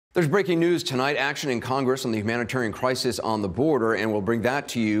There's breaking news tonight, action in Congress on the humanitarian crisis on the border, and we'll bring that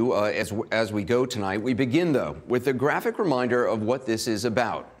to you as we go tonight. We begin, though, with a graphic reminder of what this is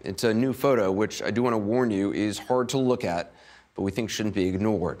about. It's a new photo, which I do want to warn you is hard to look at, but we think shouldn't be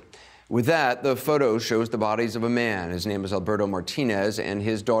ignored. With that, the photo shows the bodies of a man. His name is Alberto Martinez, and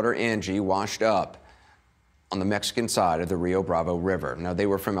his daughter Angie washed up on the Mexican side of the Rio Bravo River. Now, they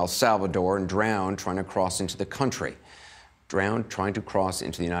were from El Salvador and drowned trying to cross into the country. Drowned trying to cross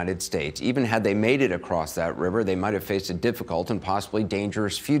into the United States. Even had they made it across that river, they might have faced a difficult and possibly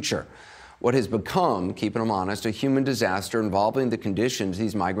dangerous future. What has become, keeping them honest, a human disaster involving the conditions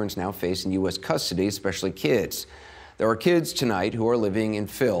these migrants now face in U.S. custody, especially kids. There are kids tonight who are living in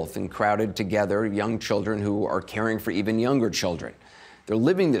filth and crowded together, young children who are caring for even younger children. They're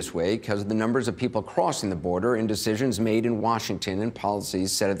living this way because of the numbers of people crossing the border and decisions made in Washington and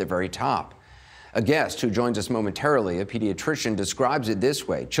policies set at the very top. A guest who joins us momentarily, a pediatrician, describes it this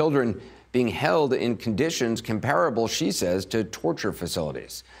way: children being held in conditions comparable, she says, to torture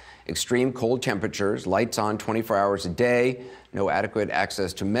facilities. Extreme cold temperatures, lights on 24 hours a day, no adequate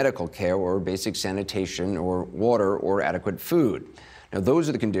access to medical care or basic sanitation or water or adequate food. Now, those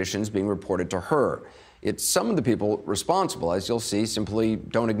are the conditions being reported to her. It's some of the people responsible, as you'll see, simply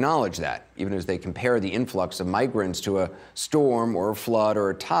don't acknowledge that, even as they compare the influx of migrants to a storm or a flood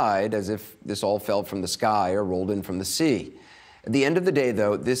or a tide, as if this all fell from the sky or rolled in from the sea. At the end of the day,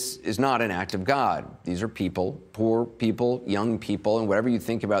 though, this is not an act of God. These are people, poor people, young people, and whatever you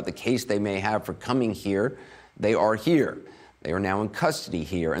think about the case they may have for coming here, they are here. They are now in custody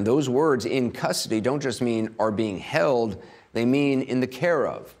here. And those words, in custody, don't just mean are being held, they mean in the care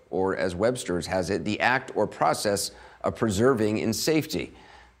of, or as Webster's has it, the act or process of preserving in safety,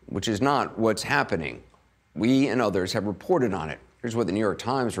 which is not what's happening. We and others have reported on it. Here's what the New York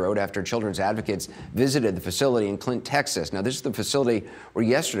Times wrote after children's advocates visited the facility in Clint, Texas. Now, this is the facility where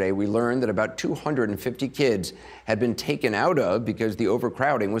yesterday we learned that about 250 kids had been taken out of because the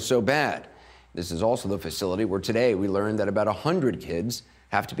overcrowding was so bad. This is also the facility where today we learned that about 100 kids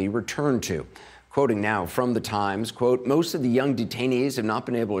have to be returned to. Quoting now from the Times, quote, most of the young detainees have not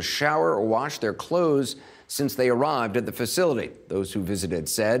been able to shower or wash their clothes since they arrived at the facility. Those who visited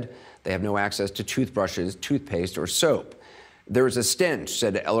said they have no access to toothbrushes, toothpaste, or soap. There is a stench,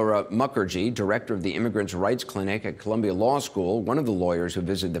 said Elora Mukherjee, director of the Immigrants' Rights Clinic at Columbia Law School, one of the lawyers who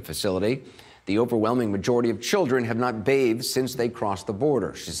visited the facility. The overwhelming majority of children have not bathed since they crossed the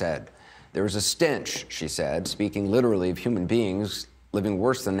border, she said. There is a stench, she said, speaking literally of human beings living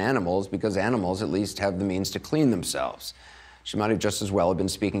worse than animals because animals at least have the means to clean themselves. She might have just as well have been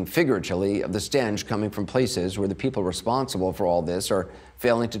speaking figuratively of the stench coming from places where the people responsible for all this are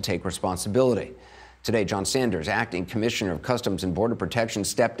failing to take responsibility. Today, John Sanders, acting Commissioner of Customs and Border Protection,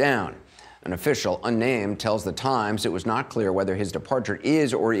 stepped down. An official, unnamed, tells the Times it was not clear whether his departure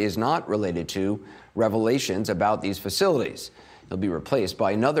is or is not related to revelations about these facilities. He'll be replaced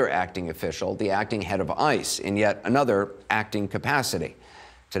by another acting official, the acting head of ICE, in yet another acting capacity.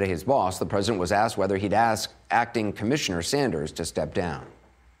 Today, his boss, the president, was asked whether he'd ask acting Commissioner Sanders to step down.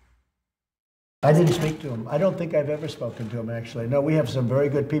 I didn't speak to him. I don't think I've ever spoken to him, actually. No, we have some very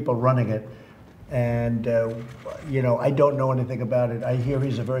good people running it. And, I don't know anything about it. I hear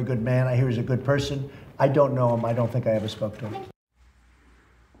he's a very good man. I hear he's a good person. I don't know him. I don't think I ever spoke to him.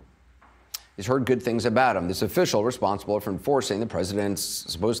 He's heard good things about him, this official responsible for enforcing the president's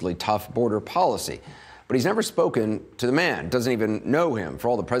supposedly tough border policy. But he's never spoken to the man, doesn't even know him. For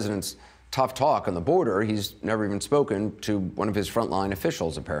all the president's tough talk on the border, he's never even spoken to one of his frontline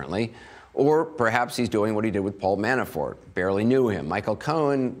officials, apparently. Or perhaps he's doing what he did with Paul Manafort, barely knew him. Michael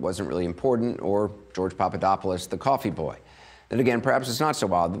Cohen wasn't really important, or George Papadopoulos, the coffee boy. Then again, perhaps it's not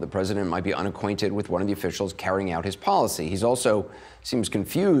so odd that the president might be unacquainted with one of the officials carrying out his policy. He's also seems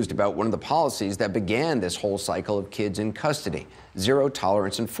confused about one of the policies that began this whole cycle of kids in custody,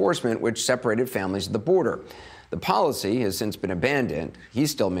 zero-tolerance enforcement, which separated families at the border. The policy has since been abandoned. He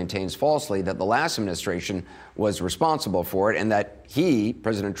still maintains falsely that the last administration was responsible for it and that he,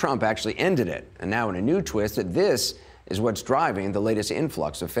 President Trump, actually ended it. And now in a new twist, that this is what's driving the latest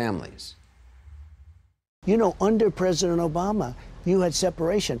influx of families. You know, under President Obama, you had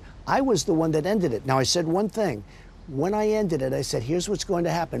separation. I was the one that ended it. Now, I said one thing. When I ended it, I said, here's what's going to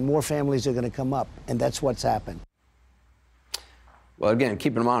happen. More families are going to come up. And that's what's happened. Well, again,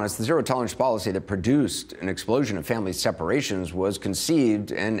 keeping them honest, the zero-tolerance policy that produced an explosion of family separations was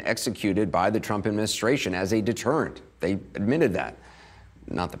conceived and executed by the Trump administration as a deterrent. They admitted that,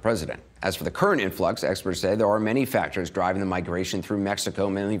 not the president. As for the current influx, experts say there are many factors driving the migration through Mexico,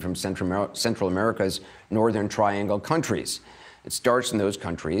 mainly from Central America's northern triangle countries. It starts in those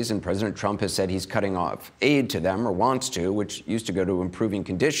countries, and President Trump has said he's cutting off aid to them, or wants to, which used to go to improving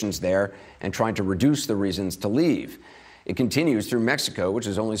conditions there and trying to reduce the reasons to leave. It continues through Mexico, which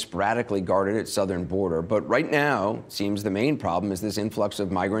has only sporadically guarded its southern border. But right now, it seems the main problem is this influx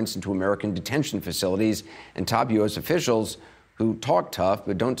of migrants into American detention facilities, and top U.S. officials who talk tough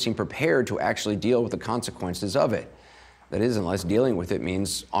but don't seem prepared to actually deal with the consequences of it. That is, unless dealing with it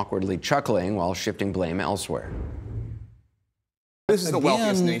means awkwardly chuckling while shifting blame elsewhere. This is the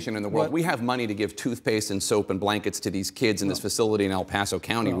wealthiest nation in the world. We have money to give toothpaste and soap and blankets to these kids in this facility in El Paso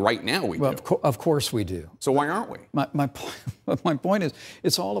County right now. We do. Of course we do. So why aren't we? My point is,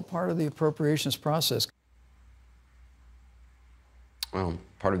 it's all a part of the appropriations process. Well,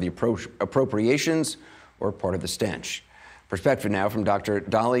 part of the appropriations or part of the stench. Perspective now from Dr.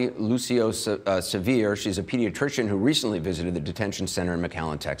 Dolly Lucio Sevier. She's a pediatrician who recently visited the detention center in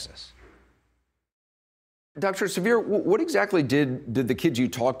McAllen, Texas. Dr. Sevier, what exactly did the kids you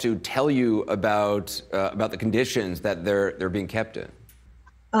talked to tell you about the conditions that they're being kept in?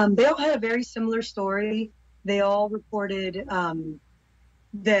 They all had a very similar story. They all reported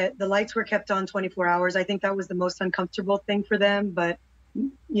that the lights were kept on 24 hours. I think that was the most uncomfortable thing for them. But,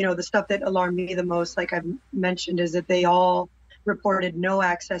 you know, the stuff that alarmed me the most, like I've mentioned, is that they all reported no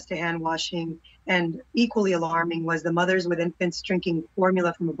access to hand washing. And equally alarming was the mothers with infants drinking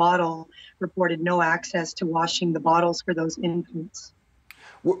formula from a bottle reported no access to washing the bottles for those infants.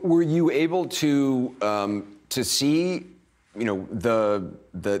 Were you able to see, you know,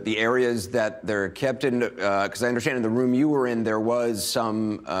 the areas that they're kept in? Because I understand in the room you were in, there was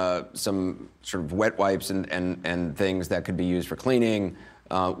some sort of wet wipes and things that could be used for cleaning.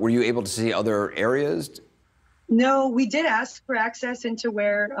 Were you able to see other areas? No, we did ask for access into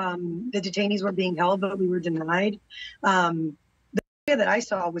where the detainees were being held, but we were denied. The area that I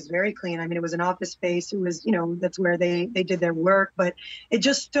saw was very clean. I mean, it was an office space. It was, you know, that's where they did their work. But it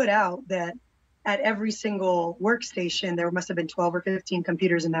just stood out that at every single workstation, there must have been 12 or 15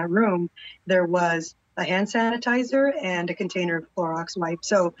 computers in that room. There was a hand sanitizer and a container of Clorox wipes.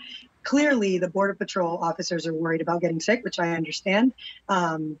 So clearly the Border Patrol officers are worried about getting sick, which I understand.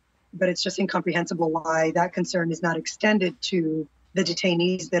 But it's just incomprehensible why that concern is not extended to the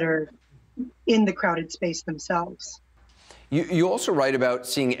detainees that are in the crowded space themselves. You also write about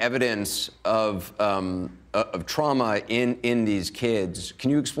seeing evidence of trauma in these kids. Can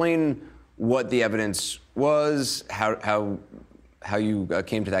you explain what the evidence was, how you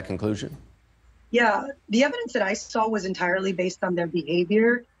came to that conclusion? Yeah, the evidence that I saw was entirely based on their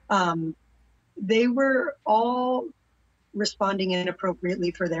behavior. They were all responding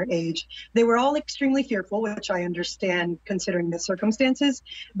inappropriately for their age. They were all extremely fearful, which I understand considering the circumstances,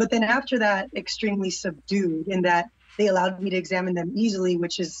 but then after that, extremely subdued in that they allowed me to examine them easily,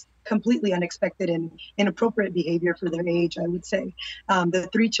 which is completely unexpected and inappropriate behavior for their age, I would say. The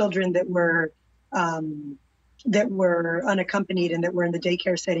three children that were unaccompanied and that were in the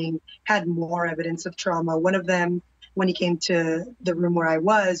daycare setting had more evidence of trauma. One of them, when he came to the room where I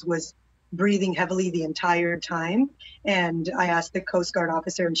was breathing heavily the entire time. And I asked the Coast Guard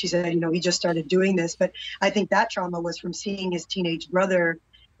officer, and she said, you know, he just started doing this. But I think that trauma was from seeing his teenage brother,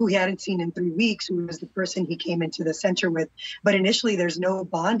 who he hadn't seen in 3 weeks, who was the person he came into the center with. But initially, there's no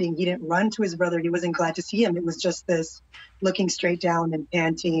bonding. He didn't run to his brother. He wasn't glad to see him. It was just this looking straight down and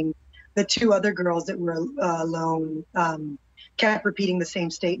panting. The two other girls that were alone kept repeating the same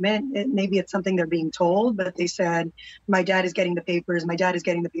statement. Maybe it's something they're being told, but they said, my dad is getting the papers, my dad is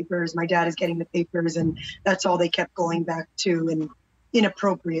getting the papers, my dad is getting the papers. And that's all they kept going back to, and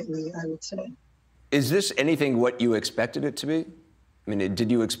inappropriately, I would say. Is this anything what you expected it to be? I mean,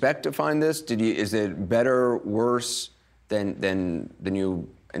 did you expect to find this? Is it better, worse than you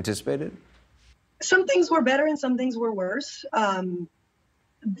anticipated? Some things were better and some things were worse.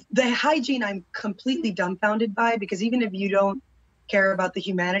 The hygiene I'm completely dumbfounded by, because even if you don't care about the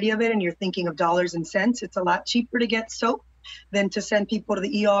humanity of it and you're thinking of dollars and cents, it's a lot cheaper to get soap than to send people to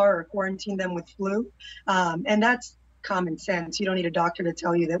the ER or quarantine them with flu. And that's common sense. You don't need a doctor to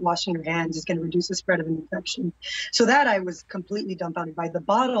tell you that washing your hands is going to reduce the spread of an infection. So that I was completely dumbfounded by. The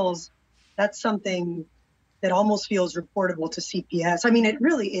bottles, that's something that almost feels reportable to CPS. I mean, it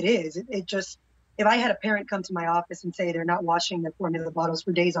is. It just, if I had a parent come to my office and say they're not washing their formula bottles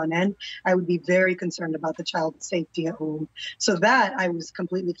for days on end, I would be very concerned about the child's safety at home. So that I was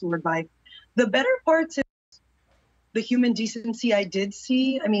completely floored by. The better parts is the human decency I did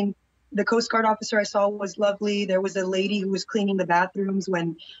see. I mean, the Coast Guard officer I saw was lovely. There was a lady who was cleaning the bathrooms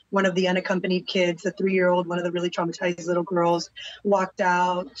when one of the unaccompanied kids, the 3-year-old, one of the really traumatized little girls, walked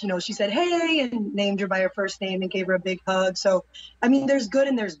out. You know, she said, hey, and named her by her first name and gave her a big hug. So, I mean, there's good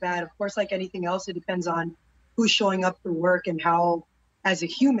and there's bad. Of course, like anything else, it depends on who's showing up for work and how, as a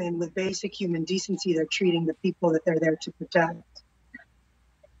human with basic human decency, they're treating the people that they're there to protect.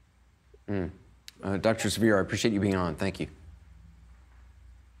 Dr. Severe, I appreciate you being on. Thank you.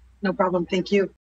 No problem. Thank you.